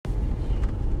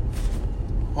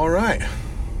All right.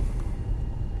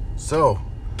 So,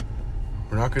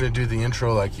 we're not going to do the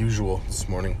intro like usual this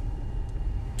morning.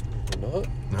 We're not?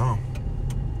 No.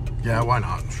 Yeah, why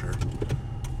not? Sure.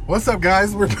 What's up,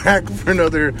 guys? We're back for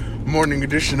another morning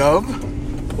edition of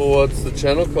What's the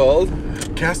channel called?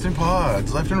 Casting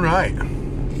Pods, left and right.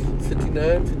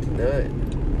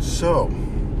 59. So,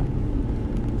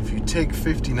 if you take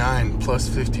 59 plus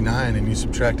 59 and you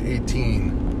subtract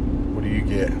 18, what do you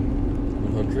get?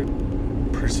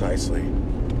 100. Precisely.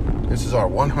 This is our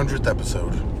 100th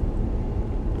episode.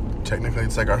 Technically,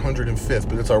 it's like our 105th,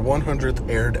 but it's our 100th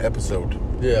aired episode.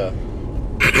 Yeah.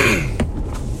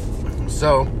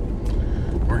 So,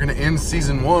 we're going to end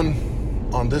season 1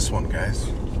 on this one, guys.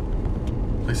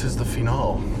 This is the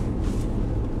finale.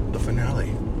 The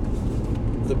finale.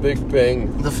 The Big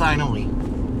Bang. The finale.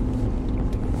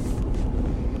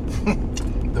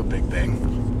 The Big Bang.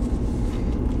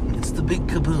 It's the big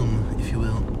kaboom, if you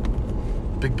will.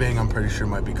 Big Bang, I'm pretty sure,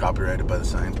 might be copyrighted by the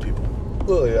science people.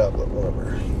 Well, yeah, but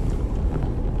whatever.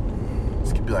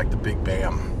 This could be like the Big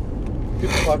Bam.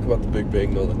 People talk about the Big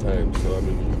Bang all the time, so, I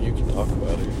mean, you can talk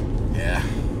about it. Yeah,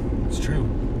 it's true.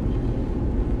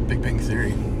 Big Bang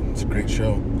Theory. It's a great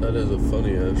show. That is a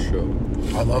funny-ass show.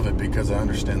 I love it because I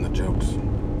understand the jokes.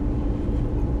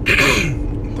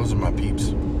 Those are my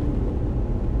peeps.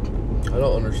 I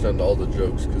don't understand all the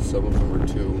jokes because some of them are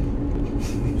too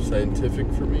scientific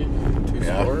for me, too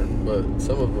smart, but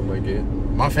some of them I get.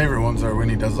 My favorite ones are when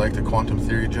he does like the quantum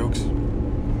theory jokes.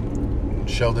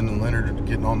 Sheldon and Leonard are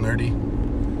getting all nerdy.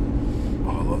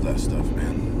 Oh, I love that stuff,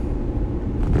 man.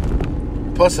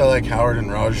 Plus, I like Howard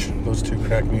and Raj. Those two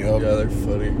crack me up. Yeah, they're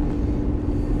funny.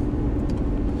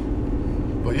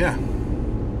 But yeah, I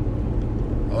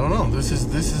don't know. This is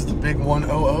the big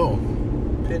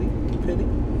 100. Penny.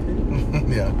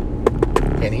 Yeah,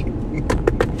 Penny.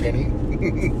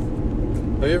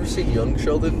 Have you ever seen Young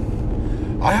Sheldon?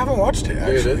 I haven't watched it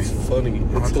actually. Dude, it's funny.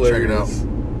 I'll It's have to check it hilarious.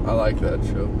 I like that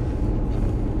show.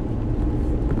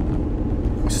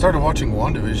 I started watching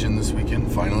WandaVision this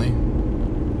weekend, finally.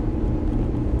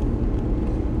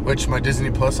 Which my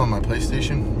Disney Plus on my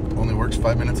PlayStation only works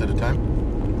 5 minutes at a time.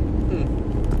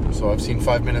 So I've seen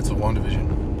 5 minutes of WandaVision.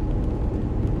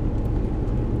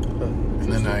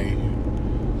 And then I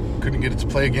couldn't get it to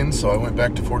play again, so I went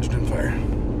back to Forged in Fire.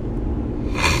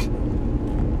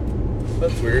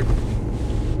 That's weird.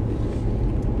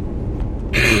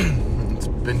 It's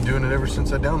been doing it ever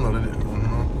since I downloaded it. I don't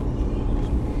know.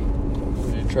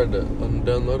 You tried to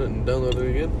undownload it and download it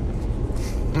again?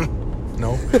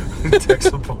 No. Tech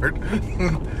support.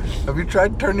 Have you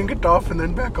tried turning it off and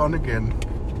then back on again?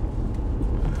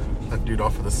 That dude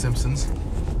off of The Simpsons.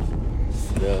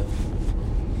 Yeah.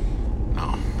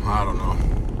 No, I don't know.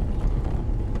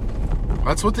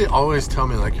 That's what they always tell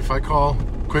me. Like, if I call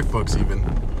QuickBooks even,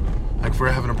 like, if we're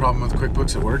having a problem with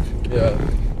QuickBooks at work, Yeah.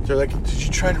 they're like, did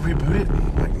you try to reboot it?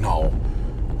 I'm like, no.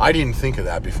 I didn't think of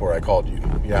that before I called you.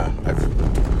 Yeah,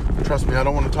 trust me, I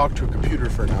don't want to talk to a computer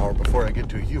for an hour before I get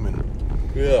to a human.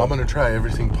 Yeah. I'm going to try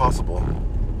everything possible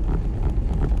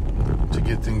to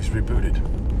get things rebooted.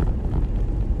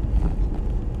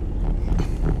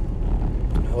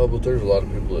 Oh, but there's a lot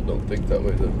of people that don't think that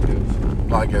way, though, too.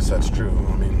 Well, I guess that's true.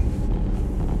 I mean,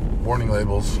 warning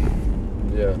labels,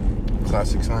 Yeah.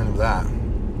 classic sign of that.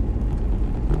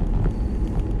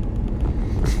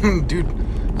 Dude,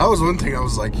 that was one thing I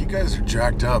was like, you guys are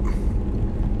jacked up.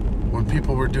 When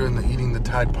people were doing the eating the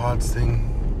Tide Pods thing,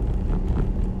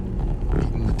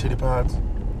 eating the titty pods,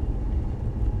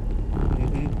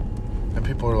 and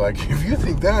people are like, if you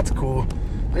think that's cool,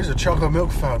 there's a chocolate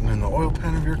milk fountain in the oil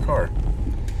pan of your car.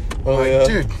 Oh, Like, yeah.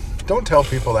 dude, don't tell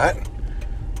people that.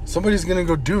 Somebody's gonna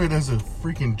go do it as a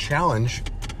freaking challenge.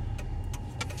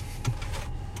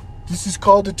 This is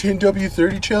called the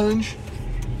 10W30 challenge.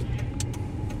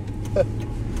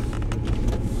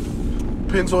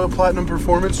 Pennzoil Platinum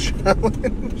Performance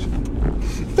Challenge.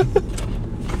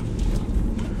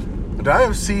 But I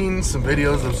have seen some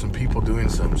videos of some people doing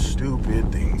some stupid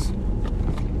things.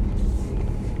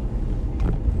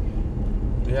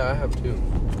 Yeah, I have, too.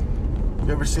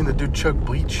 You ever seen the dude chug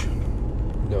bleach?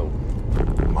 No.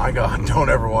 My God, don't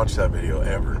ever watch that video,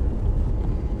 ever.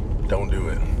 Don't do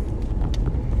it.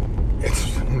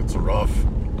 It's rough.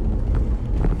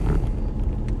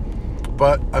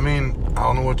 But, I mean, I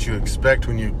don't know what you expect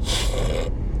when you...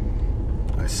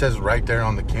 It says right there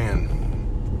on the can,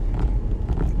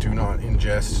 do not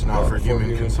ingest, not for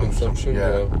human consumption.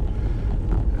 Yeah.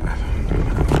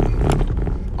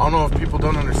 I don't know if people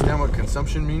don't understand what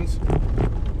consumption means.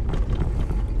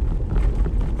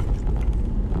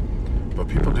 But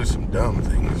people do some dumb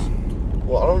things.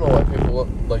 Well, I don't know why people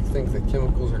like think that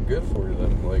chemicals are good for you.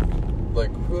 Then,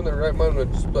 like who in their right mind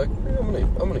would just be like, hey,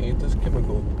 I'm gonna eat this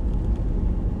chemical?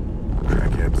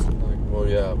 Crackheads. Like, well,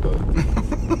 yeah, but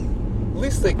at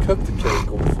least they cook the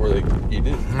chemical before they eat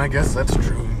it. I guess that's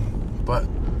true, but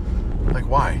like,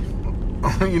 why?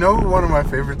 You know what one of my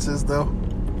favorites is though?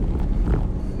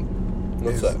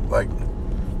 What's that? Like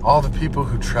all the people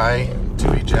who try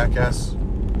to be Jackass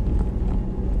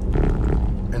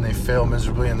and they fail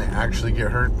miserably and they actually get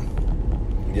hurt.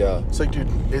 Yeah. It's like, dude,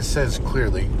 it says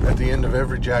clearly at the end of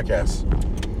every Jackass,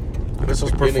 this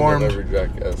was Beginning performed of every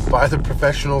Jackass by the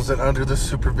professionals and under the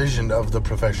supervision of the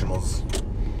professionals.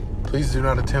 Please do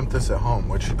not attempt this at home,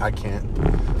 which I can't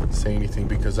say anything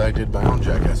because I did my own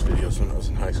Jackass videos when I was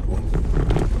in high school.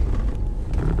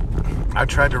 I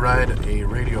tried to ride a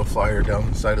radio flyer down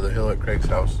the side of the hill at Craig's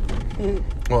house.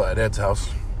 Well, at Ed's house.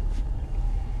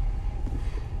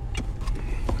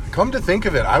 Come to think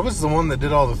of it, I was the one that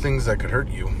did all the things that could hurt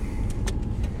you.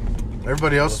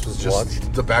 Everybody else was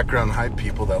just the background hype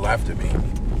people that laughed at me.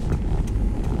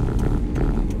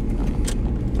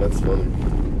 That's funny.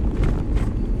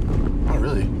 Oh,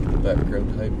 really?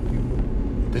 Background hype people.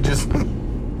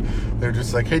 They're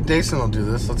just like, hey, Dason will do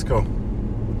this, let's go.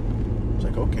 It's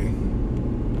like, okay.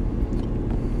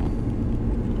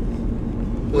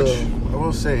 Which, I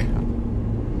will say,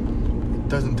 it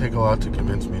doesn't take a lot to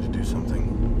convince me to do something.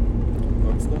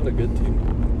 Well, it's not a good team.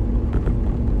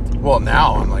 Well,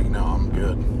 now I'm like, no, I'm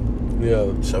good.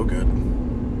 Yeah. So good.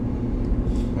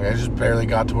 Like, I just barely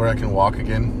got to where I can walk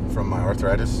again from my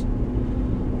arthritis.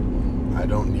 I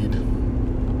don't need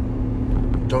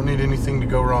anything to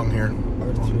go wrong here.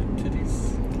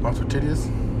 Arthritis. Arthritis?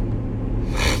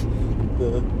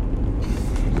 Yeah.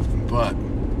 But,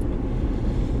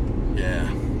 yeah,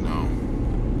 no.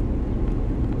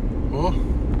 Well,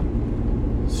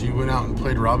 so you went out and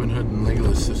played Robin Hood and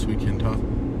Legolas this weekend, huh?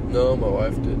 No, my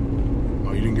wife did.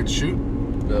 Oh, you didn't get to shoot?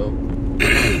 No.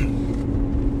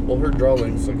 Well, her draw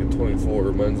length's like a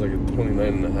 24. Mine's like a 29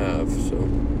 and a half, so.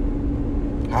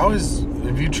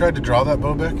 Have you tried to draw that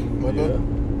bow back? My bow?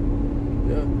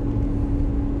 Yeah.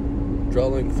 Draw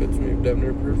length fits me damn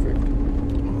near perfect. Oh,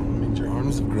 it means your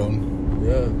arms have grown.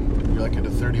 Yeah. You're like at a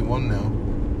 31 now.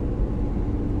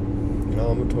 No,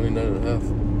 I'm a 29 and a half.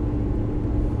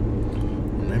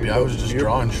 Maybe I was just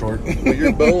drawing short. Well,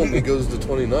 your bow only goes to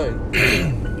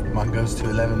 29. Mine goes to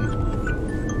 11.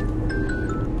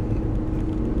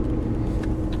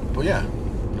 But yeah.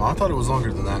 No, I thought it was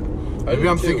longer than that. Maybe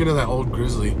I'm thinking of that old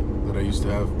Grizzly that I used to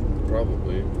have.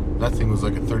 Probably. That thing was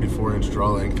like a 34-inch draw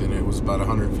length, and it was about a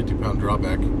 150-pound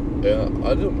drawback. Yeah,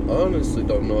 I honestly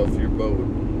don't know if your bow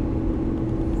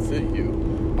would fit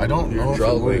you. I don't know if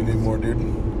it would anymore,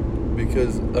 dude.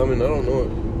 Because, I mean, I don't know.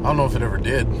 I don't know if it ever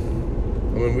did.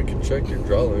 I mean, we could check your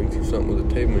draw length or something with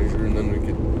a tape measure, and then we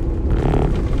could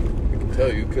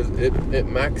tell you, because it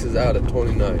maxes out at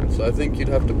 29. So I think you'd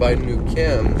have to buy new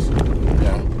cams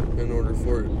in order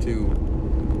for it to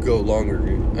go longer.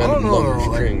 And longer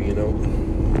string, you know?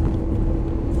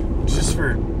 Just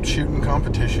for shooting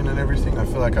competition and everything, I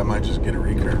feel like I might just get a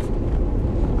recurve.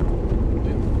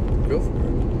 Yeah, go for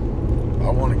it. I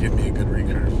want to get me a good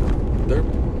recurve.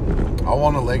 I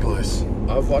want a Legolas.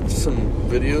 I've watched some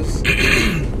videos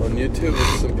on YouTube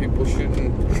of some people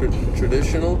shooting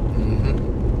traditional.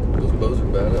 Mm-hmm. Those bows are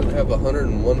bad. I'd have a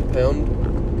 101-pound.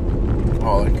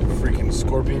 Oh, like a freaking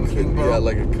Scorpion King bow? Yeah,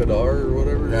 like a Kadar or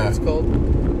whatever it's called.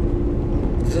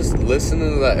 Just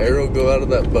listening to that arrow go out of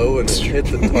that bow and it hit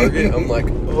the target, I'm like,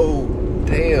 oh,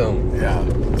 damn. Yeah,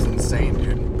 it's insane,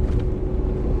 dude.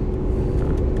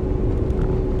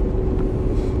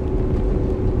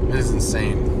 It is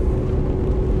insane.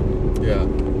 Yeah.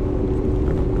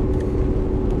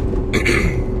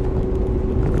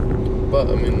 But,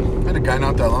 I mean... I had a guy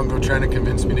not that long ago trying to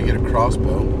convince me to get a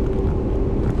crossbow.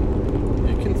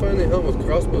 You can find a helmet with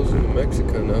crossbows in New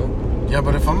Mexico now. Yeah,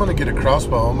 but if I'm going to get a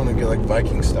crossbow, I'm going to get like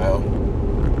Viking style.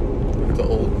 Like the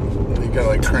old... You got to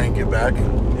like crank it back.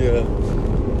 Yeah.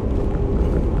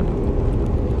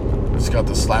 It's got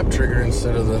the slap trigger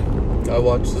instead of the... I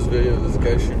watched this video of this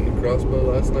guy shooting a crossbow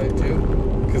last night, too.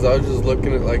 Because I was just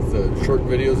looking at like the short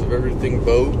videos of everything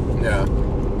bow. Yeah.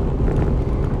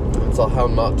 It's all how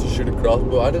not to shoot a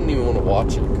crossbow. I didn't even want to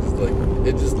watch it because like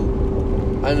it just,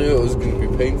 I knew it was going to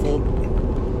be painful.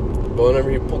 But whenever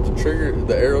he pulled the trigger,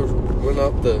 the arrow went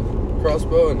out the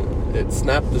crossbow and it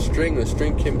snapped the string. The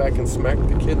string came back and smacked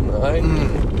the kid in the eye,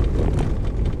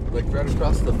 like right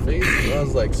across the face. And I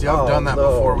was like, see, I've done that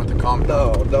before with the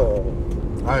compound. No.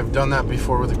 I've done that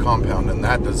before with the compound, and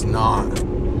that does not.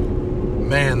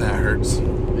 Man, that hurts.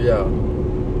 Yeah.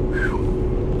 Whew.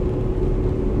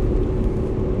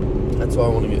 That's why I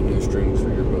want to get new strings for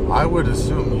your boat. I would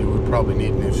assume you would probably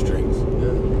need new strings.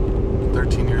 Yeah.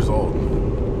 13 years old.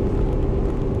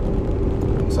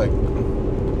 It's like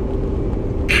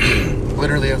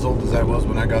literally as old as I was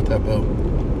when I got that boat.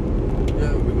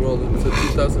 Yeah, well, it's a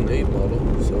 2008 model,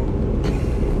 so.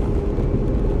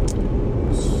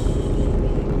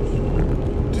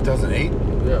 2008?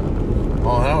 Yeah.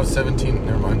 Oh, and I was 17.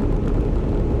 Never mind.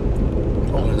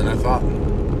 Older than I thought.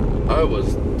 I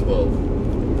was 12.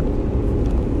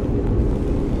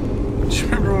 Do you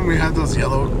remember when we had those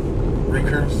yellow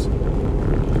recurves?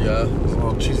 Yeah. Those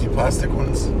little cheesy plastic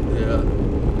ones? Yeah.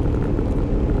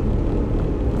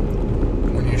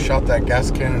 When you shot that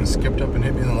gas can and skipped up and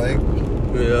hit me in the leg?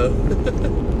 Yeah.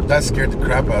 That scared the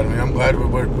crap out of me. I'm glad we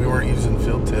weren't using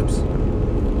field tips.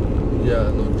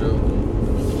 Yeah, no joke.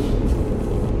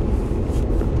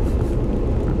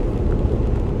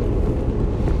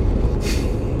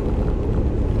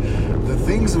 The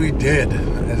things we did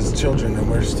as children and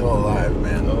we're still alive,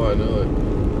 man. Oh, I know it.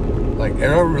 Like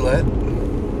arrow roulette.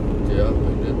 Yeah,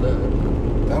 we did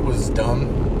that. That was dumb.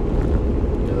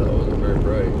 Yeah, that wasn't very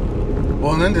bright.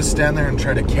 Well, and then to stand there and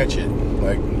try to catch it,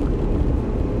 like,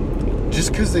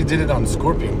 just because they did it on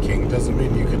Scorpion King doesn't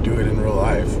mean you could do it in real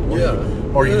life.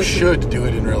 Or you should do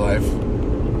it in real life.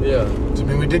 Yeah. So, I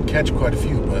mean, we did catch quite a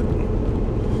few, but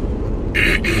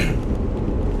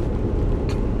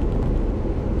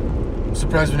I'm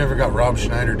surprised we never got Rob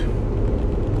Schneidered.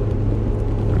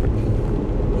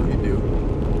 What did he do?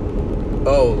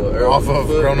 Oh, the arrow Off of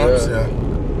foot? Grown Ups, yeah.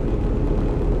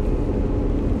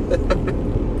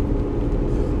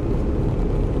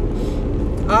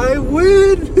 I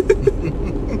win!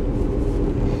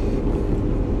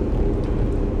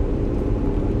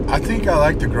 I think I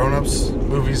like the Grown Ups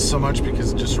movies so much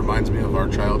because it just reminds me of our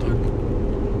childhood.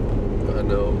 I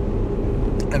know.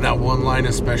 And that one line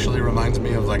especially reminds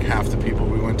me of like half the people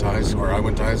we went to high school, or I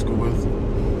went to high school with.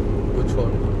 Which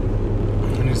one?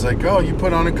 And he's like, "Oh, you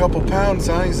put on a couple pounds,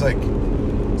 huh?" He's like,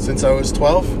 "Since I was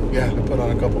 12? Yeah, I put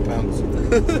on a couple pounds."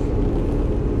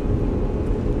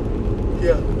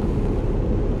 Yeah.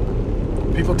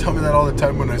 People tell me that all the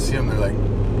time when I see them. They're like,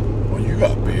 "Well, you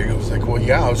got big." I was like, "Well,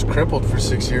 yeah, I was crippled for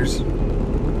 6 years."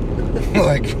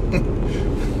 Like,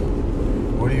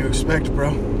 what do you expect,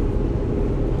 bro?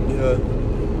 Yeah.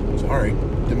 Sorry,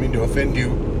 didn't mean to offend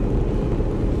you.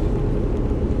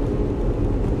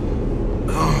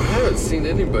 I haven't seen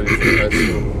anybody from high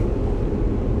school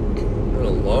in a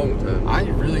long time.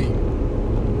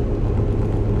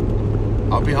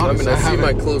 I'll be honest. I see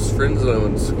my close friends that I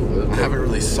went to school with. I haven't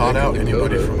really sought out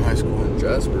anybody from high school.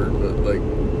 Jasper, but like,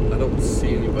 I don't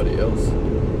see anybody else.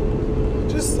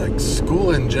 Just like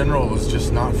school in general was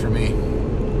just not for me.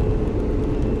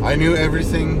 I knew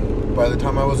everything by the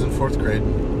time I was in 4th grade.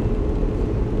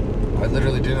 I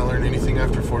literally didn't learn anything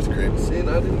after 4th grade. See, and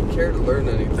I didn't care to learn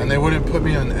anything. And they wouldn't put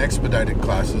me in expedited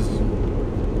classes.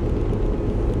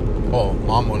 Well,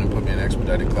 Mom wouldn't put me in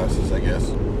expedited classes, I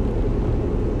guess.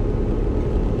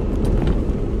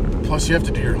 Plus, you have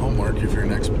to do your homework if you're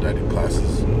in expedited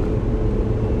classes.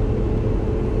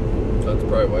 That's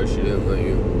probably why she didn't let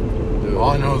you do it. All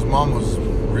I know is Mom was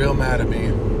real mad at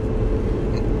me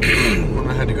when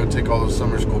I had to go take all those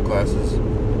summer school classes.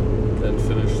 And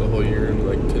finish the whole year in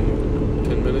like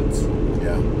 10 minutes?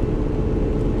 Yeah.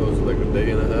 What was it, like a day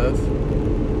and a half?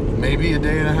 Maybe a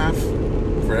day and a half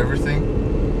for everything.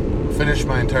 Finished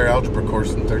my entire algebra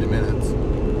course in 30 minutes.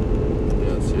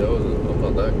 Yeah, see, I'm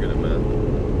not that good at math.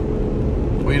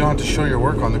 Well, you don't have to show your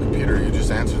work on the computer. You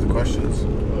just answer the questions.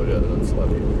 Oh, yeah, that's a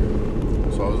lot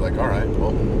easier. So I was like, all right,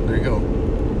 well, there you go.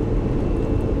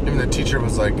 Even the teacher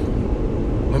was like,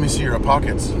 let me see your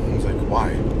pockets. I was like,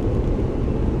 why?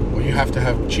 Well, you have to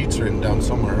have cheats written down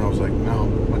somewhere. I was like, no,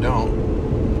 I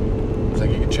don't. It's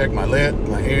like, you can check my lip,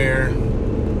 my ear,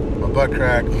 my butt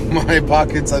crack, my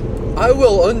pockets. I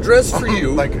will undress for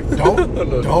you. Like,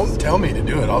 don't tell me to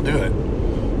do it. I'll do it.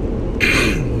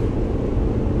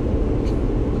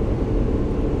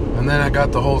 And then I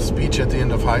got the whole speech at the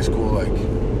end of high school, like,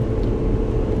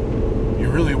 you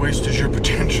really wasted your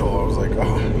potential. I was like,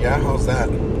 oh, yeah, how's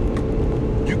that?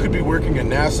 You could be working at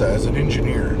NASA as an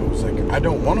engineer. I was like, I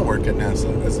don't want to work at NASA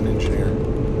as an engineer.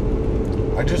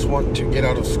 I just want to get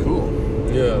out of school.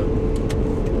 Yeah.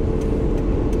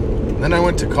 Then I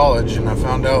went to college, and I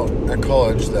found out at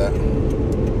college that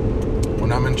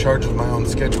when I'm in charge of my own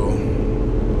schedule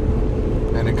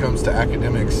and it comes to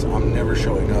academics, I'm never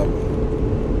showing up.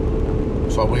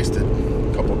 So I wasted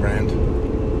a couple grand.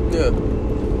 Yeah.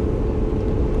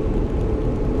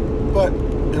 But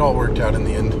it all worked out in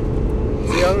the end.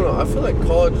 See, I don't know. I feel like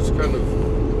college is kind of...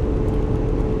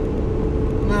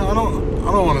 No, I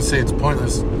don't want to say it's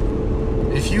pointless.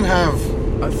 if you have...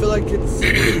 I feel like it's...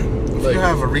 if you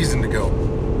have a reason to go.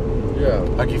 Yeah.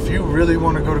 Like, if you really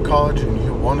want to go to college and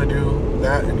you want to do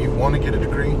that and you want to get a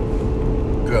degree,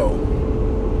 go.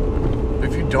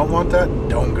 If you don't want that,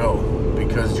 don't go.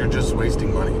 Because you're just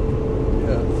wasting money.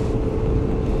 Yeah.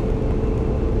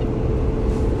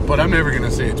 But I'm never going to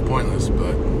say it's pointless,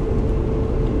 but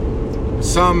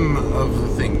some of the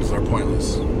things are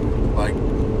pointless. Like,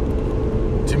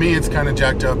 to me, it's kind of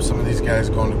jacked up. Some of these guys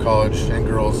going to college and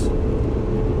girls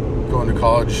going to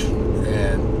college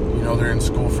and, you know, they're in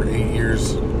school for 8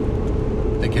 years.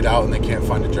 They get out and they can't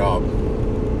find a job.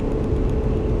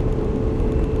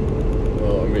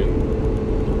 Well, I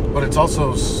mean... But it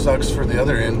also sucks for the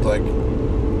other end. Like,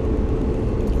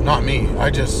 not me. I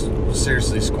just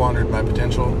seriously squandered my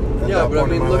potential at that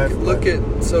point in my life. Look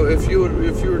at... So if you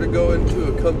were to go into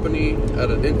a company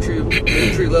at an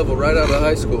entry level right out of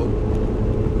high school,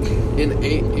 in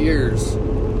 8 years,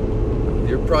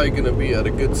 you're probably going to be at a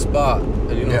good spot,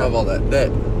 and you don't have all that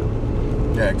debt.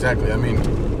 Yeah, exactly. I mean...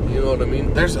 You know what I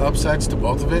mean? There's upsides to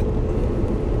both of it.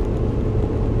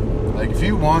 Like, if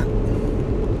you want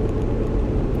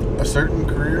a certain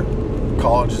career,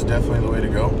 college is definitely the way to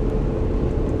go.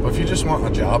 But if you just want a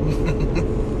job...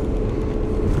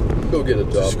 go get a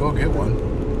job. Just go get one.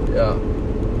 Yeah.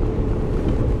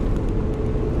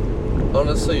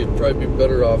 Honestly, you'd probably be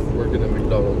better off working at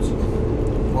McDonald's.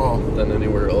 Well... than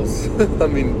anywhere else. I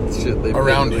mean, shit. They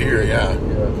around here, yeah.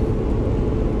 Yeah.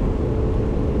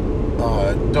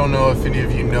 Don't know if any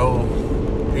of you know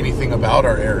anything about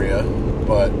our area,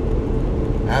 but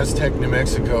Aztec, New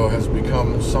Mexico has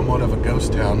become somewhat of a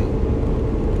ghost town.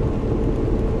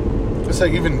 It's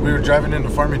like, even we were driving into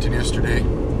Farmington yesterday.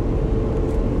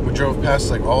 We drove past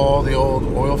like all the old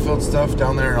oil field stuff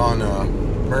down there on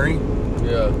Murray.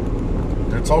 Yeah.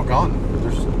 It's all gone.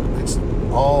 It's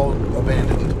all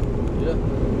abandoned. Yeah.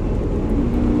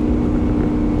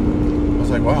 I was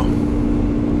like, wow.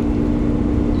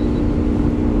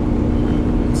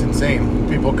 It's insane.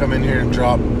 People come in here and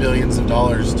drop billions of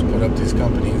dollars to put up these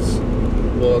companies.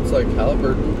 Well, it's like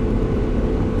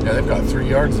Halliburton. Yeah, they've got 3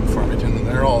 yards in Farmington, and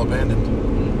they're all abandoned.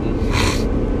 Mm-hmm.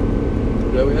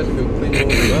 Yeah, we had to go clean the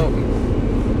whole mountain.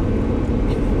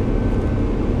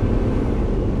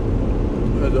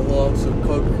 Had to haul off some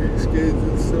concrete skates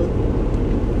and stuff.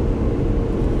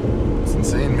 It's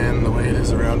insane, man, the way it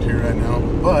is around here right now.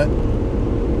 But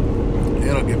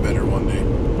it'll get better one day.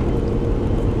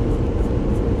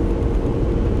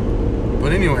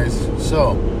 But anyways,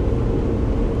 so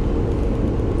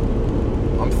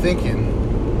I'm thinking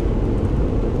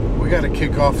we got to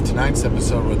kick off tonight's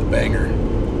episode with a banger.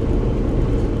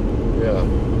 Yeah.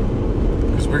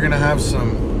 Because we're going to have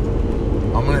some...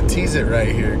 I'm going to tease it right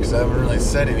here because I haven't really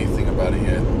said anything about it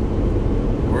yet.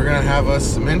 We're going to have us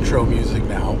some intro music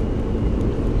now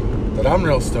that I'm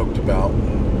real stoked about.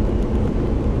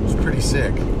 It's pretty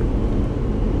sick.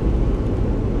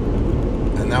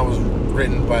 And that was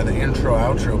written by the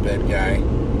intro-outro bed guy,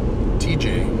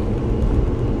 TJ.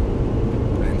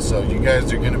 And so you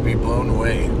guys are going to be blown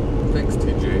away. Thanks,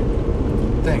 TJ.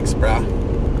 Thanks, brah.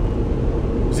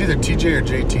 It was either TJ or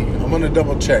JT. I'm going to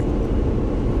double check.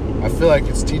 I feel like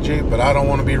it's TJ, but I don't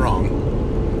want to be wrong.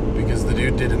 Because the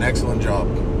dude did an excellent job.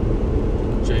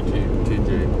 TJ.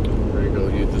 There you go.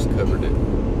 You just covered it.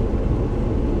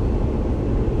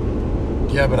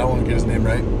 Yeah, but I want to get his name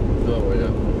right. Oh,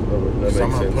 yeah. That So I'm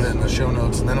makes going to put it sense. in the show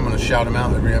notes, and then I'm going to shout him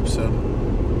out every episode.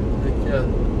 Heck yeah.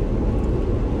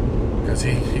 Because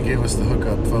he gave us the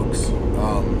hookup, folks.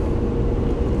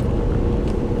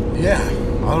 Yeah,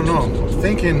 I don't know. I'm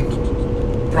thinking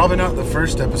probably not the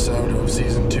first episode of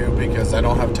season 2 because I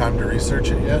don't have time to research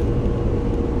it yet.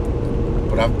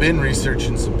 But I've been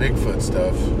researching some Bigfoot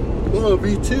stuff. Well,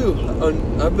 me too.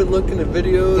 I've been looking at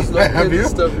videos and all Have kinds you? of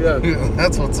stuff. Yeah.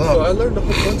 That's what's up. So I learned a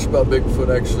whole bunch about Bigfoot,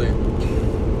 actually.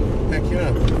 Heck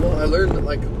yeah. Well, I learned that,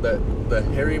 like, the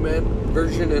hairy man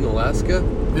version in Alaska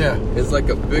Yeah. is like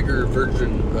a bigger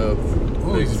version of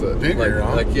He's Bigfoot. bigger,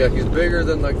 huh? Yeah, he's bigger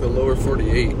than like the lower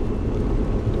 48.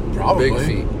 Probably. Big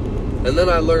feet. And then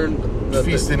I learned that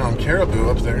Feasting on caribou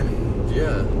up there.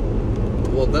 yeah.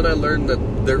 Well, then I learned that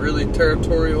they're really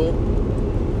territorial,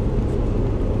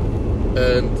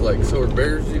 and like so are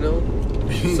bears, you know.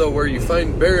 So where you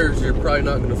find bears, you're probably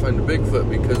not going to find a Bigfoot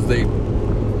because they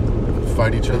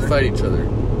Fight each other. fight each other.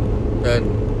 And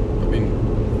I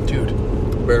mean, Dude, a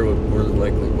bear would more than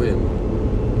likely win.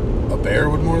 a bear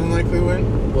would more than likely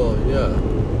win? Well, yeah.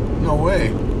 No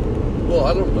way. Well,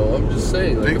 I don't know. I'm just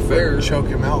saying, like a Bigfoot bear. would choke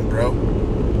him out, bro.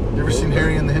 You ever seen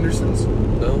Harry and the Hendersons?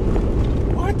 No,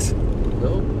 What?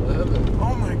 no, I haven't.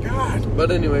 Oh my god.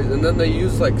 But anyways, and then they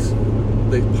use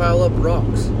they pile up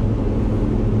rocks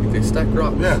they stack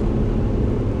rocks. Yeah.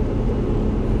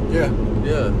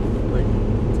 Like,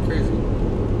 it's crazy.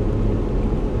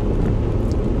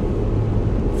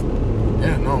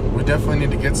 Yeah, no, we definitely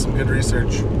need to get some good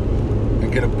research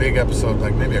and get a big episode,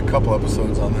 like maybe a couple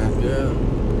episodes on that. Yeah.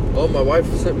 Oh, my wife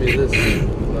sent me this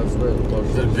last night.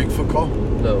 Is it a Bigfoot call?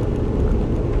 No.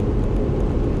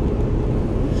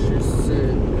 She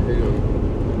said, hang on.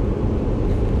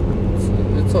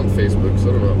 It's on Facebook, so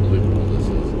I don't know how believable this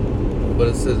is. But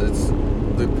it says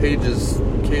the page is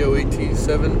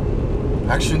KOAT7.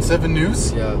 Action 7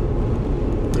 News? Yeah.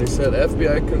 They said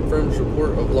FBI confirms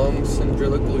report of long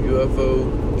cylindrical UFO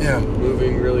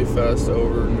moving really fast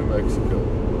over New Mexico.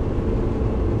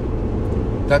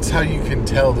 That's how you can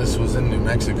tell this was in New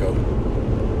Mexico.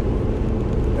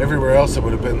 Everywhere else it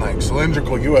would have been like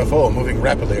cylindrical UFO moving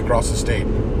rapidly across the state.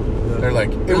 Yeah. They're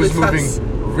like, it was moving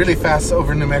really fast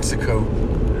over New Mexico.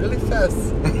 Really fast.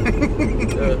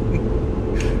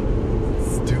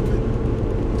 Stupid.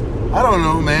 I don't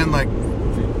know, man, like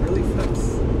really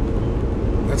fast.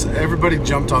 Everybody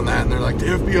jumped on that and they're like, the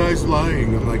FBI's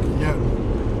lying. I'm like, yeah,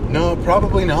 no,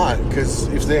 probably not, because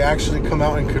if they actually come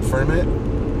out and confirm it,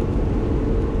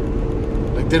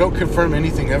 like, they don't confirm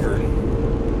anything ever.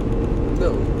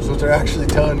 No. So if they're actually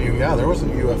telling you, yeah, there was a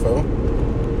UFO,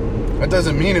 that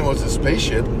doesn't mean it was a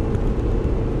spaceship.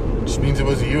 It just means it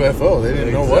was a UFO. They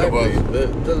didn't know what it was.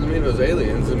 That doesn't mean it was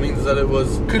aliens. It means that it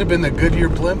was... Could have been the Goodyear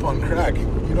blimp on crack.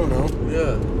 You don't know.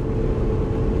 Yeah.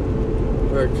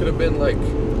 Or it could have been like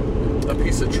a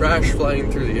piece of trash flying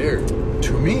through the air.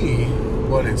 To me,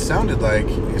 what it sounded like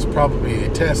is probably a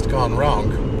test gone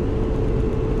wrong.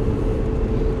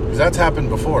 Because that's happened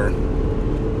before.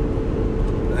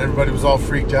 And everybody was all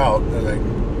freaked out. They're like,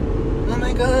 oh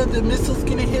my god, the missile's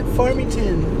gonna hit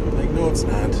Farmington. I'm like, no, it's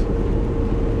not.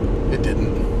 It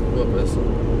didn't. What missile?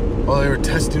 Well, they were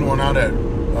testing one out at...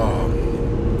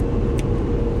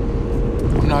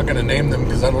 I'm not gonna name them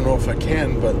because I don't know if I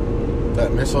can, but...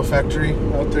 that missile factory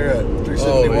out there at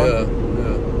 371. Oh,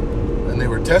 yeah. And they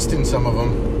were testing some of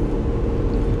them.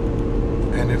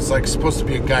 And it's like supposed to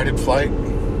be a guided flight.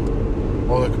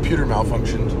 Well, the computer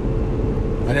malfunctioned.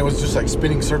 And it was just like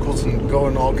spinning circles and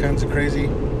going all kinds of crazy.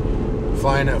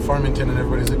 Flying at Farmington and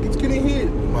everybody's like, it's gonna hit.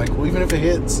 I'm like, well, even if it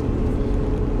hits,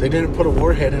 they didn't put a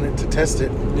warhead in it to test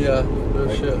it. Yeah, no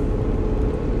shit.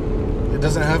 It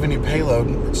doesn't have any payload.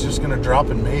 It's just gonna drop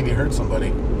and maybe hurt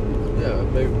somebody. Yeah,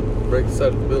 maybe break the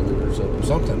side of the building or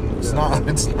something. It's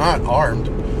not armed.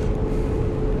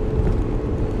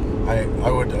 I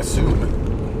would assume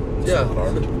it's not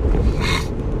armed.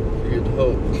 You'd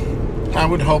hope. I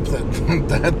would hope that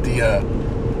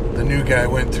the new guy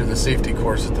went through the safety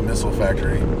course at the missile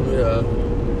factory. Yeah.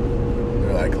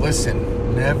 They're like,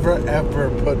 listen, never ever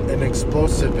put an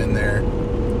explosive in there.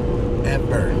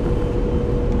 Ever.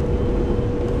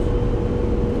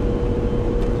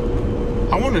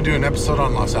 I want to do an episode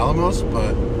on Los Alamos,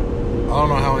 but I don't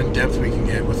know how in depth we can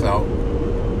get without.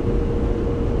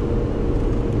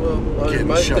 Well,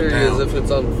 my theory is if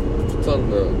it's on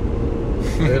the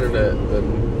internet, then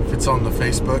if it's on the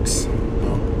Facebooks.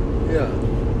 No. Yeah.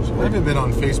 So I haven't been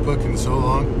on Facebook in so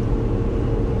long.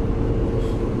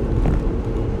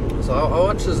 So I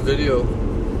watched this video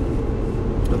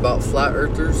about flat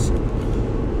earthers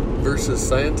versus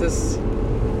scientists.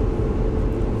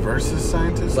 Versus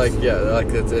scientists? Like, yeah, like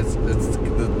it's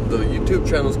the YouTube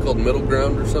channel is called Middle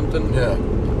Ground or something. Yeah.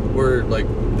 Where like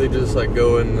they just like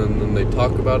go in and then they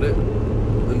talk about it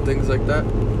and things like that.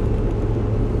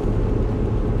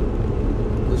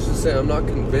 Let's just say I'm not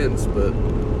convinced, but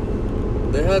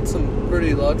they had some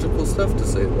pretty logical stuff to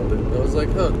say about it. I was like,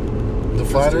 huh. The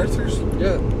flat earthers?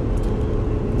 Yeah.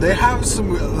 They have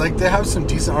some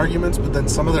decent arguments, but then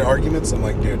some of their arguments I'm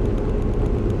like, dude.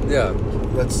 Yeah.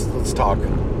 Let's talk.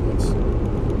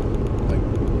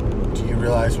 Do you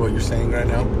realize what you're saying right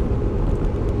now?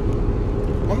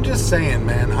 I'm just saying,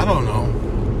 man, I don't know.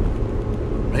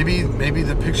 Maybe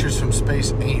the pictures from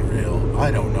space ain't real.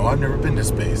 I don't know. I've never been to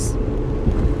space.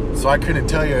 So I couldn't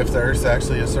tell you if the Earth's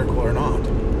actually a circle or not.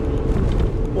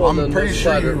 Well, I'm pretty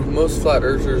sure most flat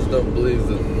earthers don't believe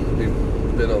that we've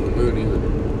been on the moon either.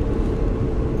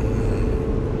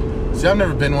 See, I've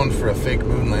never been one for a fake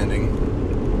moon landing.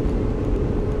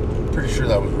 Pretty sure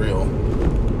that was real.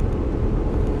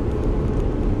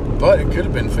 But it could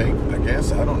have been fake, I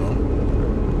guess. I don't know.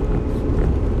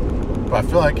 But I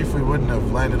feel like if we wouldn't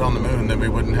have landed on the moon, then we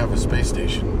wouldn't have a space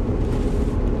station.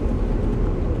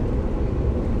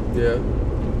 Yeah.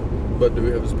 But do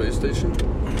we have a space station?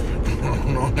 I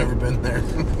don't know. I've never been there.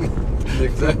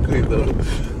 Exactly, though.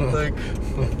 Like...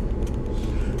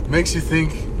 Makes you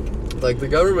think, Like, the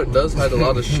government does hide a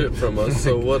lot of shit from us,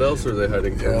 so what else are they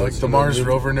hiding from us? Like the Mars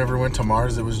rover never went to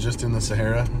Mars. It was just in the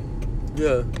Sahara.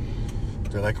 Yeah.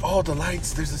 They're like, oh, the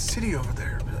lights, there's a city over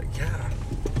there. I'll be like, yeah.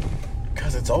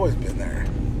 Because it's always been there.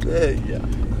 Yeah.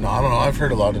 No, I don't know. I've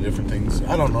heard a lot of different things.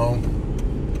 I don't know.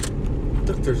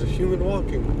 Look, there's a human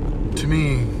walking. To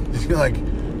me, you're like,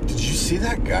 did you see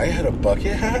that guy had a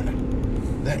bucket hat?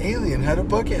 That alien had a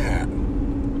bucket hat.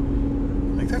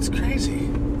 Like, that's crazy.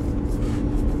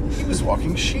 He was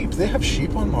walking sheep. They have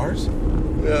sheep on Mars?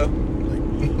 Yeah. Like,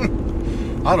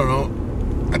 I don't know.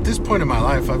 At this point in my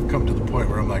life, I've come to the point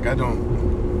where I'm like, I don't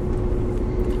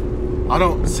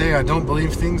say I don't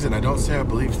believe things, and I don't say I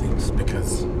believe things,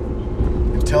 because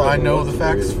until I know the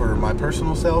facts for my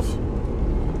personal self,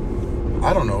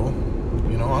 I don't know.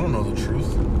 You know, I don't know the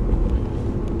truth.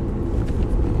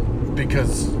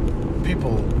 Because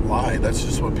people lie. That's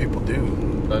just what people do.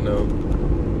 I know.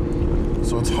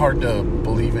 So it's hard to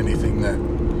believe anything that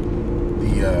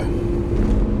the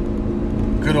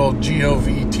good old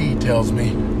GOVT tells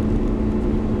me.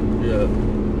 Yeah.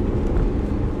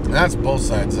 And that's both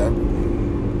sides.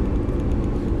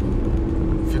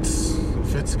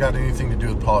 If it's got anything to do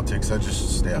with politics, I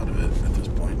just stay out of it at this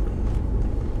point.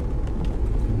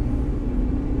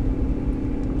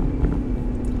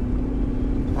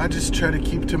 I just try to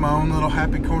keep to my own little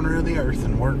happy corner of the earth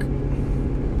and work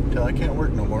until I can't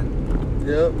work no more.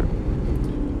 Yep.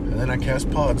 And then I cast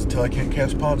pods until I can't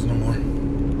cast pods no more.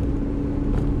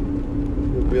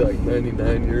 You'll be like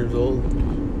 99 years old.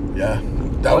 Yeah.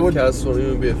 Podcasts won't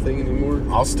even be a thing anymore.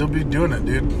 I'll still be doing it,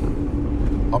 dude.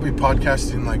 I'll be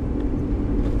podcasting like...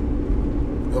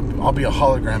 I'll be a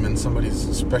hologram in somebody's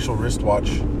special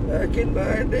wristwatch. Back in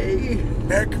my day.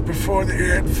 Back before they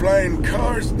had flying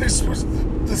cars, this was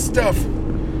the stuff.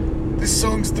 This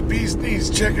song's the bee's knees.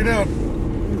 Check it out.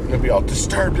 Gonna be all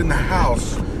disturbed in the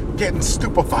house, getting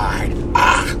stupefied.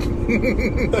 Ah!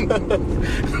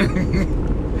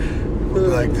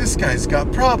 Like, this guy's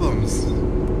got problems.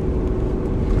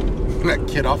 That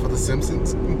kid off of The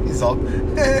Simpsons, he's all,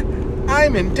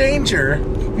 I'm in danger.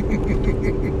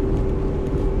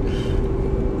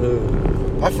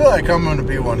 I feel like I'm gonna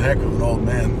be one heck of an old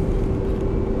man.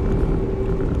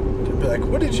 To be like,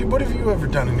 what have you ever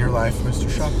done in your life, Mr.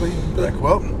 Shockley? Be like,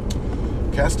 well,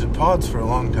 casted pods for a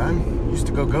long time. Used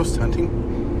to go ghost hunting.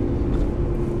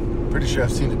 Pretty sure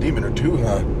I've seen a demon or two.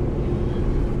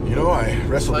 You know, I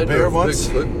wrestled a bear once.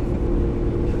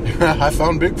 I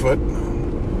found Bigfoot.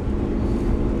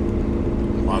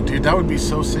 Wow, dude, that would be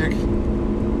so sick.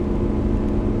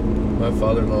 My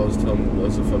father-in-law was telling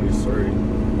us a funny story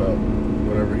about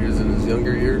whenever he was in his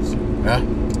younger years. Yeah?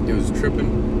 He was tripping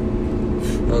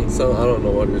on some, I don't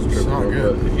know what he was tripping on,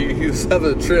 but he was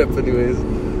having a trip anyways.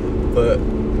 But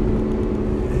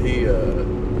he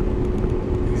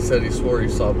said he swore he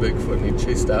saw Bigfoot and he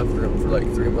chased after him for like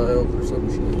 3 miles or some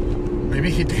shit. Maybe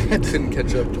he did. Couldn't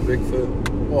catch up to Bigfoot.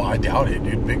 Well, I doubt it,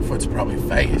 dude. Bigfoot's probably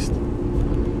fast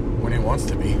when he wants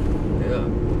to be. Yeah.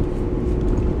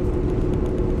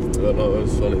 I don't know, it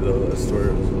was funny though. That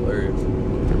story was hilarious.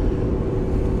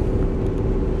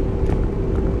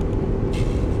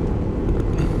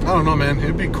 I don't know, man.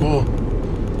 It'd be cool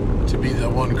to be the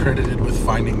one credited with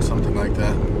finding something like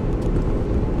that.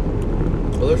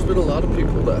 Well, there's been a lot of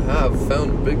people that have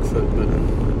found Bigfoot, but...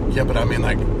 Yeah, but I mean,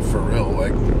 like, for real,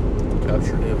 like...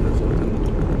 Captured him or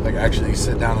something. Like, actually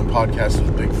sit down and podcast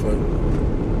with Bigfoot.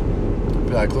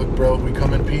 Be like, look, bro, we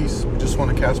come in peace. We just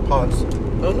want to cast pods. I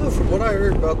don't know, from what I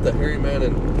heard about the hairy man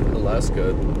in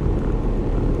Alaska...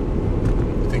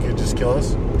 You think he'd just kill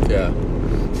us? Yeah.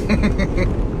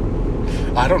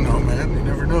 I don't know, man. You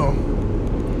never know.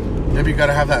 Maybe you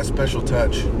gotta have that special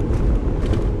touch.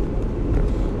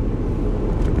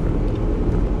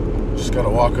 Just gotta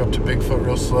walk up to Bigfoot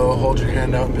real slow, hold your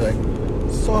hand out and be like,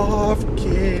 soft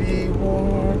kitty,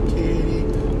 warm kitty,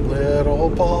 little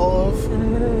ball of fur.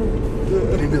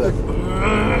 And he'd be like,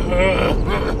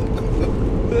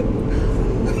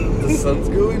 the sun's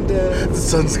going down. The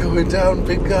sun's going down,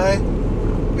 big guy.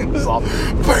 It's all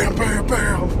bam, bam,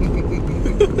 bam.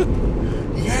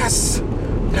 Yes!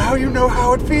 Now you know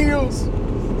how it feels.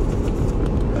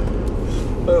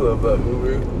 I love that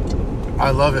movie.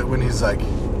 I love it when he's like,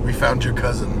 we found your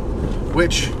cousin.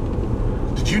 Which,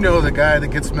 did you know the guy that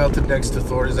gets melted next to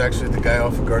Thor is actually the guy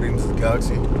off of Guardians of the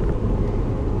Galaxy?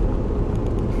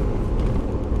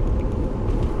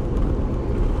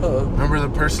 Remember the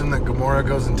person that Gamora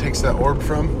goes and takes that orb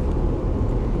from?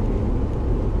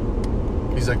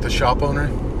 He's like the shop owner.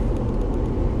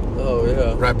 Oh,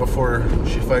 yeah. Right before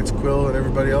she fights Quill and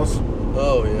everybody else.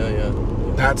 Oh, yeah.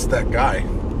 That's that guy.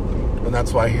 And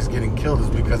that's why he's getting killed, is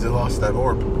because he lost that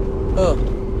orb. Huh.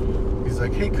 He's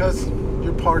like, hey, cuz,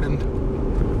 you're pardoned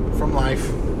from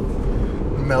life.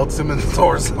 Melts him, and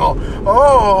Thor's all,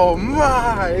 oh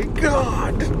my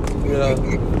god. Yeah.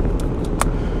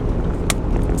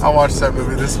 I watched that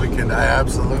movie this weekend. I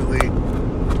absolutely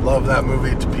love that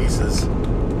movie to pieces.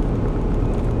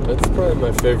 That's probably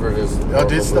my favorite. It's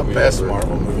the best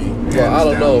Marvel movie. Well, I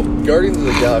don't know. Guardians of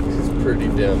the Galaxy is pretty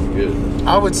damn good.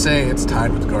 I would say it's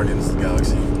tied with Guardians of the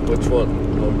Galaxy. Which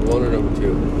one? Number 1 or number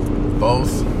 2?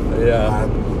 Both. Yeah.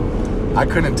 I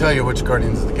couldn't tell you which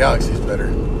Guardians of the Galaxy is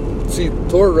better. See,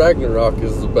 Thor Ragnarok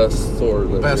is the best Thor.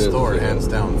 Best Thor, hands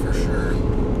down, for sure.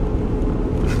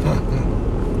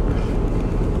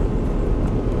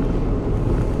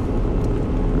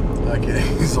 Okay,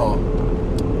 he's all,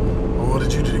 well, what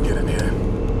did you do to get in here?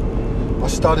 I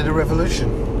started a revolution.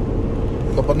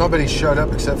 But nobody showed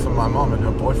up except for my mom and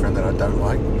her boyfriend that I don't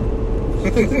like.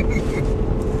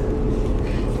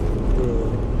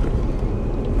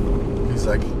 He's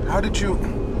like, how did you...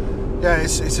 Yeah,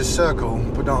 it's a circle,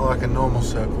 but not like a normal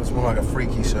circle. It's more like a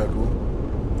freaky circle.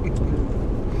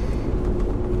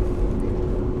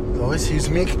 Oh, he's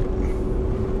Mick.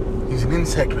 He's an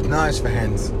insect with knives for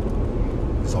hands.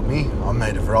 It's not me. I'm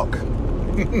made of rock.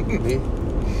 Me?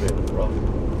 Made of rock.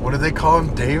 What do they call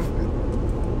him? Dave?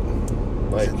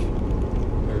 Mike.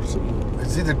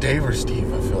 It's either Dave or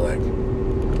Steve, I feel like.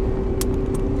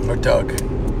 Or Doug.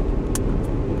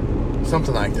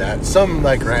 Something like that. Some,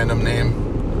 like, random name.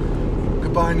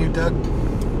 Goodbye, new Doug.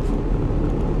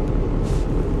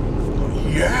 Oh,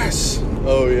 yes!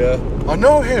 Oh, yeah. I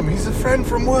know him. He's a friend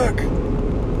from work.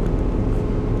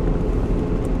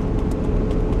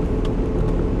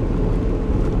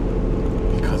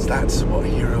 Because that's what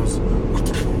heroes...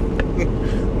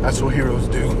 that's what heroes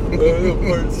do. That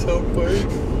part's so funny.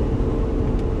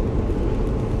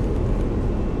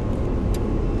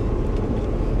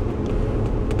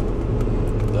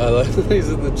 I like that he's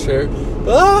in the chair.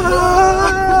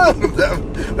 Ah!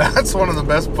 That's one of the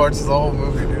best parts of the whole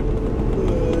movie, dude.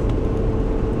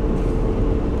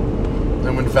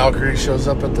 Then when Valkyrie shows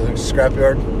up at the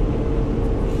scrapyard,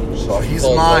 so he's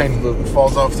mine,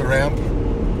 falls off the ramp.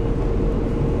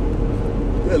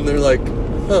 And they're like,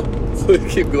 huh. So they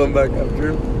keep going back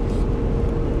after him.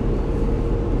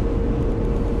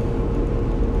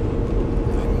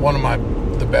 One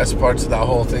of the best parts of that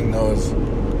whole thing, though, is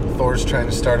Thor's trying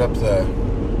to start up the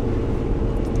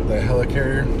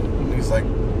helicarrier. And he's like,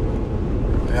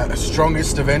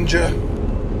 strongest Avenger.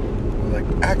 Like,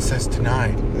 access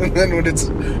denied. And then when it's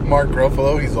Mark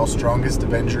Ruffalo, he's all strongest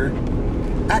Avenger.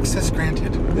 Access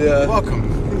granted. Yeah. Welcome.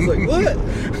 He's like, what?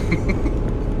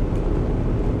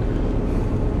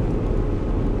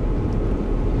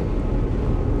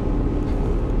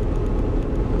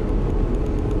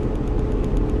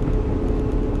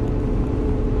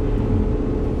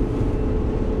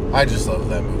 I just love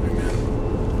that movie, man.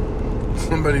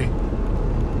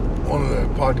 One of the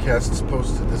podcasts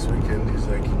posted this weekend, he's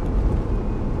like,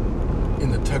 in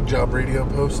the Tug Job Radio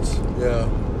posts. Yeah.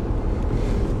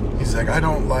 He's like,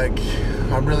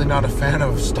 I'm really not a fan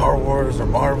of Star Wars or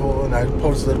Marvel, and I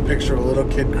posted a picture of a little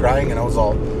kid crying, and I was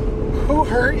all, who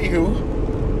hurt you?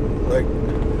 Like,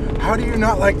 how do you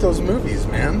not like those movies,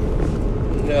 man?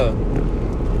 Yeah.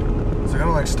 He's like, I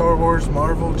don't like Star Wars,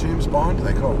 Marvel, James Bond.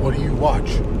 Like, oh, what do you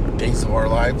watch? Days of Our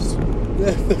Lives?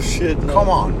 Shit, no. Come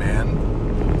on, man.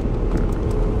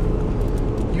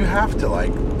 You have to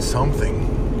like something.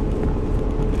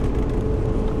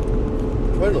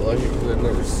 I don't like it because I've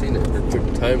never seen it or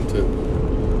took time to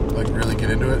like really get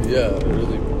into it. Yeah,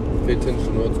 really pay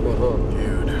attention to what's going on.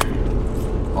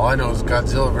 Dude, all I know is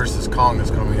Godzilla vs. Kong is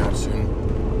coming out soon.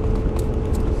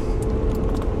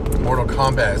 Mortal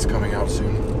Kombat is coming out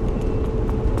soon.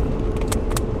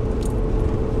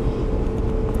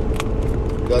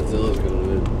 Godzilla's gonna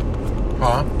win.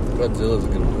 Huh? Godzilla's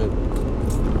gonna win.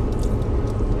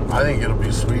 I think it'll be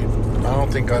sweet. I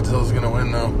don't think Godzilla's gonna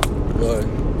win though. Why?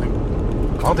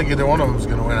 I don't think either one of them's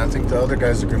gonna win. I think the other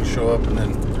guys are gonna show up, and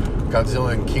then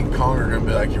Godzilla and King Kong are gonna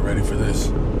be like, "You ready for this?"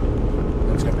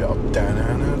 And it's gonna be all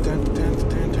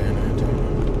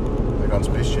like on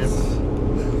Space Jam.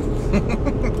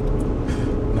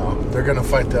 No, they're gonna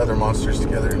fight the other monsters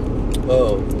together.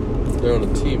 Oh, they're on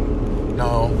a team.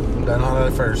 No, they're not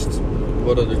at first.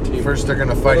 What other team? First, they're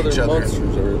gonna fight each other. What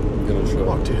monsters are gonna show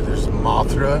up? Oh, dude, there's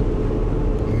Mothra,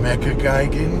 Mecha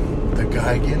Gigan, the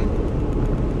Gigan.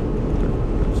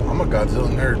 So I'm a Godzilla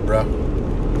nerd, bro.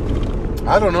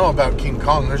 I don't know about King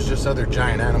Kong. There's just other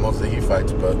giant animals that he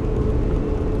fights, but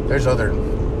there's other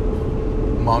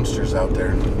monsters out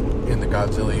there in the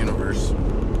Godzilla universe.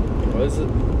 What is it?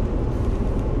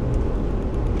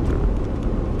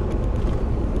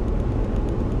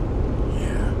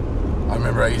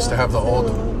 Remember I used to have the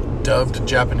old dubbed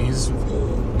Japanese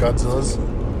Godzillas?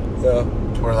 Yeah.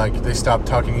 Where like they stopped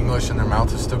talking English and their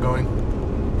mouth is still going.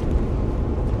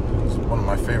 One of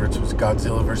my favorites was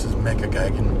Godzilla versus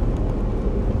Mechagigan.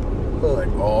 Like,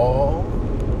 oh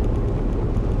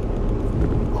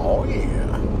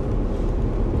yeah.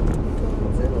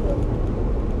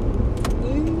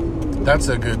 That's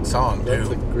a good song, dude. That's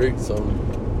a great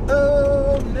song.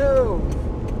 Oh no,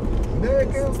 there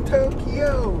goes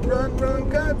Tokyo, run,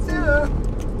 run, Godzilla.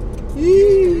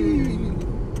 Yee.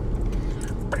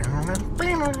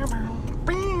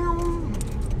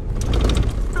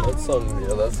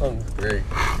 That song's great.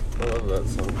 I love that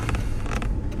song.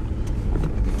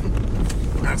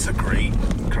 That's a great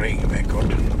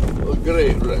record. A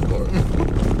great record.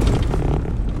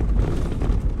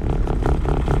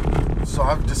 So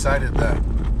I've decided that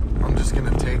I'm just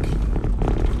gonna take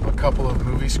a couple of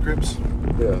movie scripts.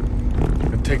 Yeah.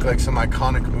 And take like some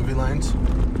iconic movie lines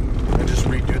and just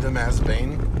redo them as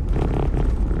Bane.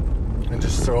 And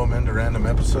just throw them into random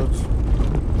episodes.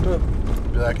 Huh.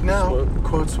 Be like, now,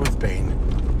 quotes with Bane.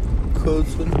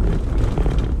 Quotes with Bane.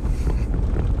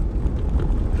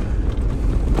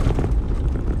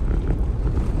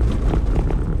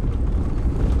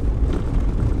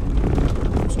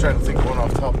 I was trying to think of one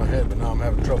off the top of my head, but now I'm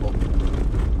having trouble.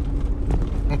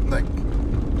 Like,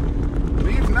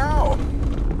 leave now.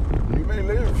 You may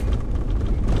live.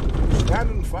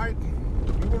 Stand and fight.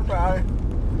 You will die.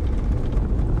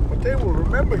 But they will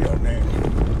remember your name.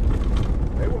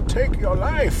 They will take your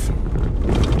life.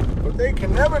 But they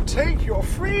can never take your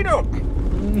freedom.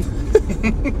 That'd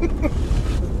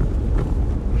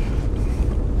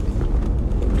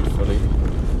be funny.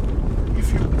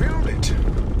 If you build it,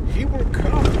 he will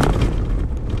come.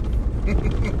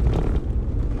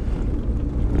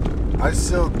 I'm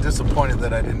still disappointed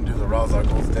that I didn't do the Ra's al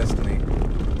Ghul's Destiny.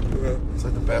 Yeah. It's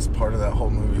like the best part of that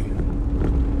whole movie.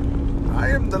 I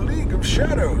am the League of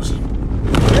Shadows.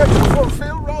 Here to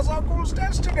fulfill Ra's al Ghul's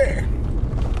destiny.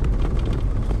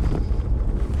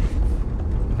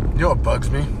 You know what bugs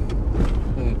me?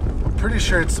 I'm pretty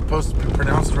sure it's supposed to be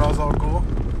pronounced Ra's al Ghul,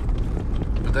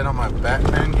 but then on my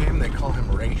Batman game they call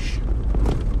him Ra's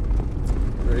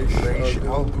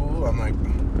al Ghul. I'm like,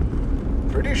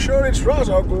 pretty sure it's Ra's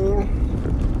al Ghul,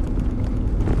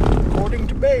 according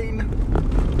to Bane.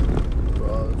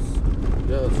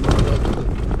 Yeah, it's Ra's.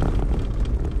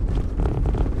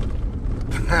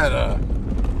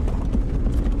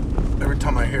 Every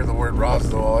time I hear the word Ra's,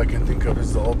 though, all I can think of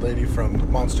is the old lady from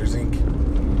Monsters, Inc.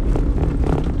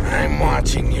 I'm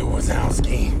watching you,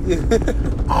 Wazowski.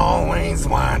 Always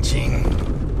watching.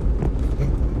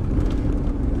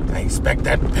 I expect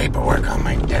that paperwork on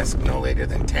my desk no later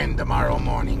than 10 tomorrow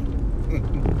morning.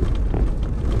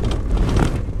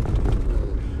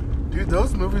 Dude,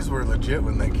 those movies were legit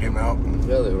when they came out.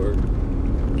 Yeah, they were.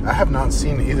 I have not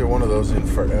seen either one of those in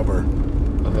forever.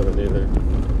 I haven't either.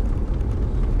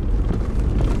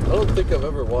 I don't think I've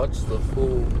ever watched the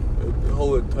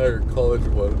whole entire college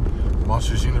one.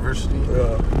 Monsters University?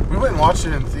 Yeah. We went and watched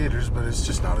it in theaters, but it's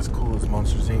just not as cool as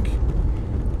Monsters, Inc.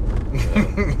 Yeah.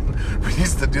 We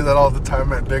used to do that all the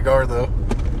time at Big R, though.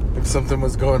 If something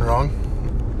was going wrong.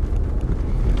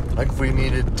 Like if we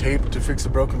needed tape to fix a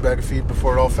broken bag of feed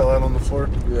before it all fell out on the floor.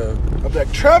 Yeah. I'd be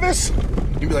like, Travis!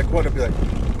 You'd be like, what? I'd be like,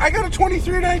 I got a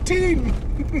 2319!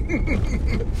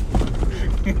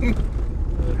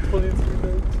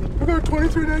 2319. I got a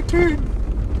 2319!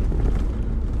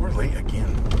 We're late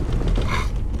again.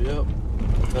 Yep.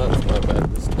 That's my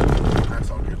bad this time. That's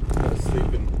all good. I was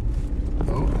sleeping.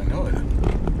 Oh, I know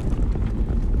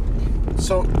it.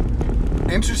 So,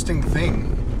 interesting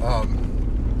thing.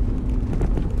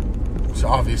 So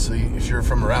obviously, if you're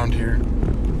from around here,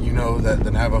 you know that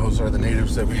the Navajos are the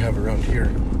natives that we have around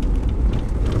here.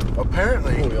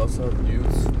 Apparently... Oh, we also have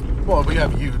Utes. Well, we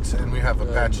have Utes and we have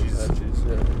Apaches.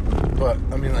 Yeah. But,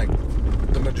 I mean, like,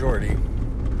 the majority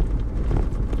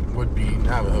would be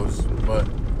Navajos. But,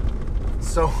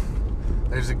 so,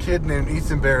 there's a kid named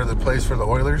Ethan Bear that plays for the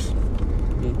Oilers.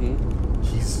 Mm-hmm.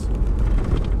 He's,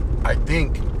 I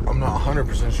think, I'm not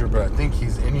 100% sure, but I think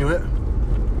he's Inuit.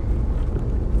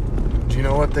 Do you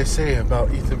know what they say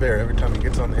about Ethan Bear every time he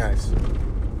gets on the ice?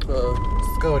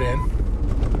 Skoden.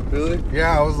 Really?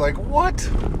 Yeah, I was like, what?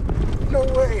 No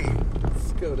way.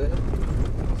 Skoden. I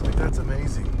was like, that's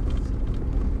amazing.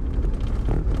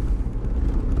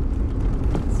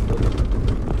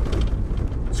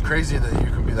 It's crazy that you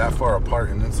can be that far apart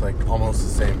and it's like almost the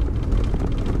same.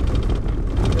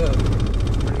 Yeah.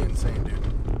 It's pretty insane, dude.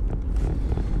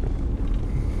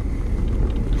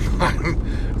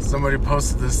 Somebody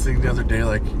posted this thing the other day,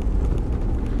 like,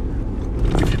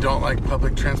 if you don't like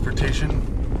public transportation,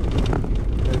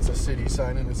 It's a city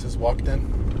sign and it says walked in.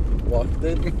 Walked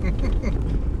in?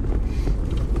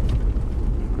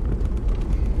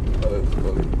 That is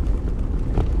funny.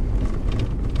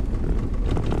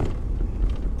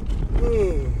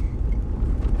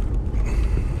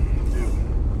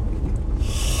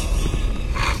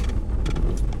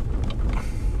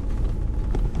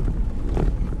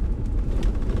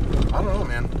 I don't know,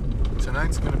 man.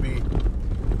 Tonight's going to be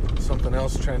something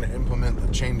else, trying to implement the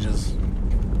changes.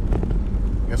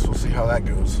 I guess we'll see how that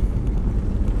goes.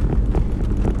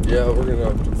 Yeah, we're going to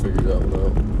have to figure that one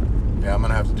out. Yeah, I'm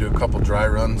going to have to do a couple dry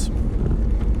runs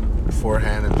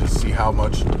beforehand and just see how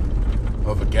much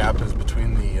of a gap is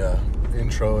between the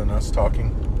intro and us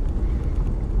talking.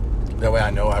 That way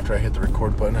I know after I hit the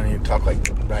record button I need to talk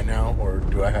like right now, or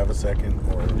do I have a second?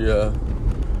 Or yeah.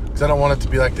 Because I don't want it to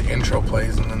be like the intro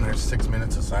plays and then there's 6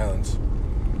 minutes of silence.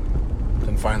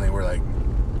 Then finally we're like,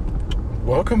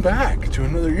 welcome back to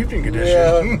another evening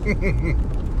edition.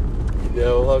 Yeah,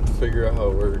 we'll have to figure out how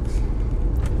it works.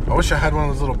 I wish I had one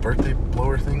of those little birthday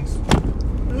blower things.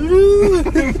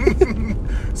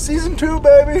 Season 2,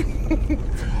 baby.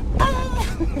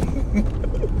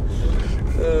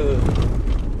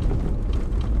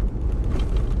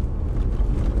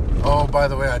 Oh, by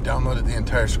the way, I downloaded the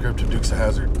entire script of Dukes of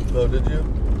Hazzard. Oh, did you?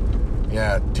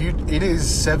 Yeah, dude, it is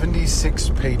 76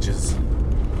 pages.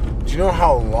 Do you know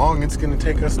how long it's going to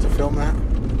take us to film that?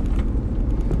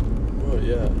 Oh,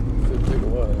 yeah. It's going to take a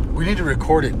while. We need to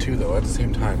record it, too, though, at the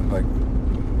same time. Like,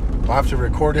 I'll have to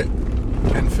record it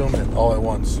and film it all at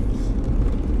once.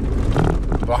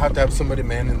 But I'll have to have somebody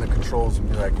manning the controls and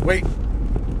be like, wait,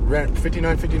 rent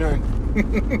 59.59.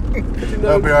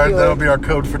 That'll be our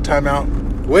code for timeout.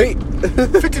 Wait.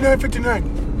 59.59.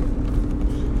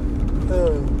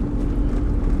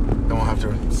 Then we'll have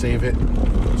to save it,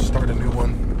 start a new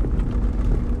one.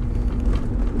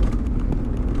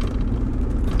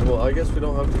 Well, I guess we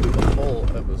don't have to do the whole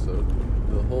episode.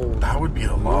 The whole. That would be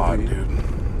a lot, dude.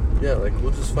 Yeah, like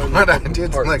we'll just find. But I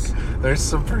did like. There's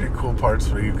some pretty cool parts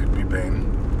where you could be Bane.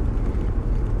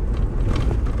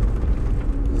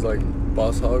 It's like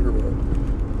Boss Hog or what?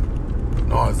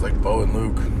 No, it's like Bo and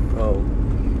Luke. Oh.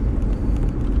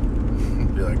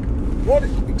 Be like, what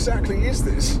exactly is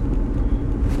this?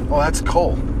 Oh, that's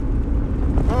coal.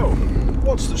 Oh,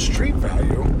 what's the street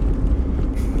value?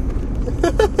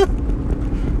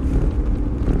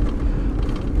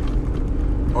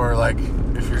 Or like,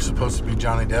 if you're supposed to be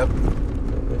Johnny Depp,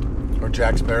 or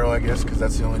Jack Sparrow, I guess, because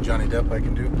that's the only Johnny Depp I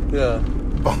can do. Yeah.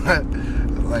 But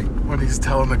like when he's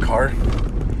telling the car, he's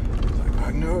like,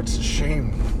 I know it's a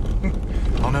shame.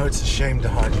 I know it's a shame to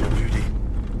hide your beauty,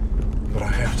 but I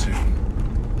have to.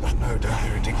 No, don't be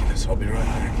ridiculous. I'll be right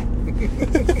back.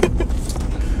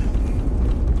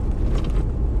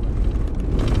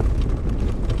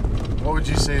 What would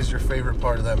you say is your favorite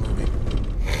part of that movie?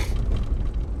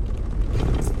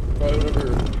 Probably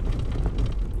whenever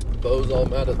Bo's all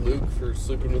mad at Luke for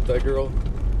sleeping with that girl.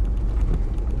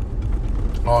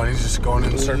 Oh, and he's just going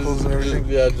in circles and everything?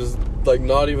 Just like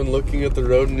not even looking at the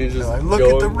road, and he's just like, look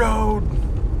at the road.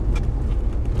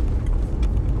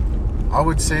 I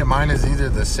would say mine is either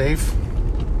the safe.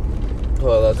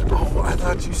 Oh, that's pretty funny. I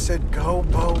thought you said go,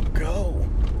 Bo, go.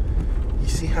 You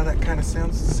see how that kind of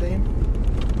sounds the same?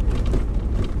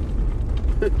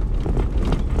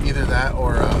 Either that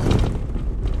or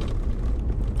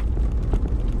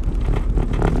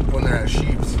when they're at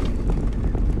Sheeps.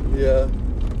 Yeah.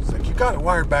 It's like, you got it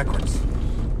wired backwards.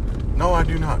 No, I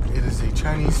do not. It is a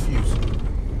Chinese fuse.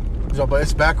 So, but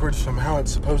it's backwards from how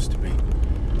it's supposed to be.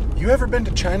 You ever been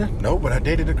to China? No, but I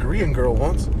dated a Korean girl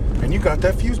once, and you got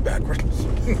that fuse backwards.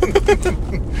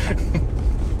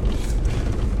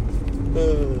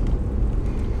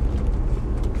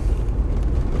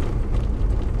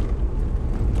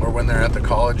 Or when they're at the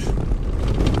college,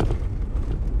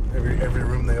 every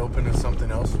room they open is something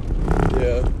else.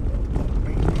 Yeah.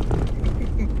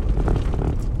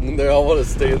 And they all want to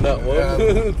stay in that one.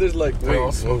 Yeah. There's like, they're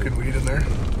all smoking weed in there.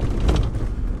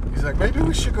 He's like, maybe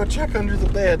we should go check under the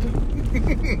bed.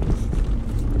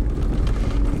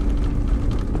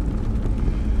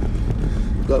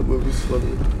 That movie's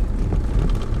funny.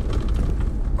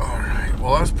 Alright,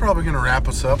 well, that's probably going to wrap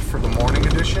us up for the morning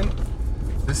edition.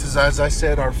 This is, as I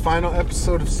said, our final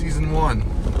episode of season 1.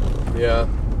 Yeah.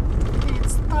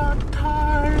 It's the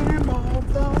time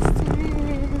of the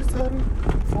season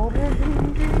for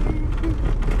ending.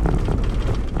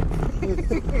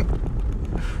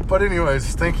 But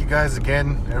anyways, thank you guys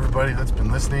again, everybody that's been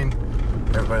listening,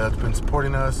 everybody that's been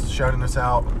supporting us, shouting us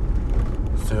out.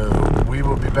 So we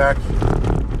will be back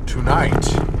tonight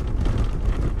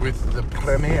with the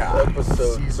premiere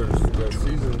Episode season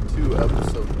 2,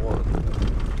 episode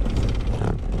 1.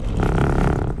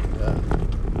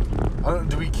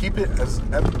 keep it as...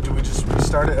 Do we just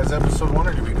restart it as episode 1,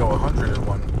 or do we go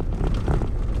 101?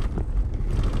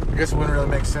 I guess it wouldn't really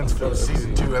make sense for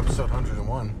season 2, episode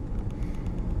 101.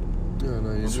 Yeah,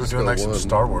 no, you So we're just doing go like some one.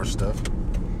 Star Wars stuff.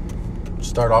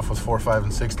 Start off with 4, 5,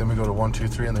 and 6, then we go to 1, 2,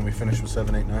 3, and then we finish with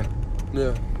 7, 8, 9.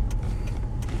 Yeah.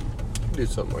 Do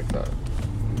something like that.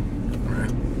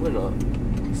 Right. Why not?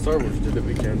 Star Wars did it,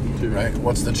 we can too. Right.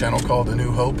 What's the channel called? A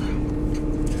New Hope?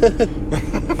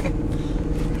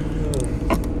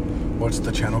 What's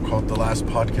the channel called? The Last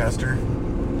Podcaster?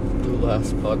 The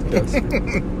Last Podcaster.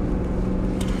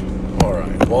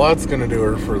 Alright. Well, that's going to do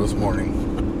her for this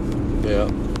morning. Yeah.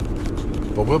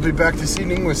 But we'll be back this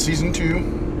evening with season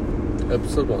 2.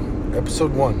 Episode 1.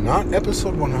 Episode 1. Not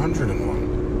episode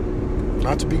 101.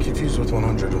 Not to be confused with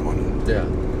 101. Yeah.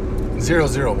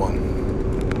 001.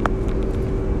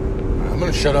 I'm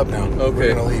going to shut up now.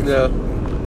 Okay. We're going to leave. Yeah.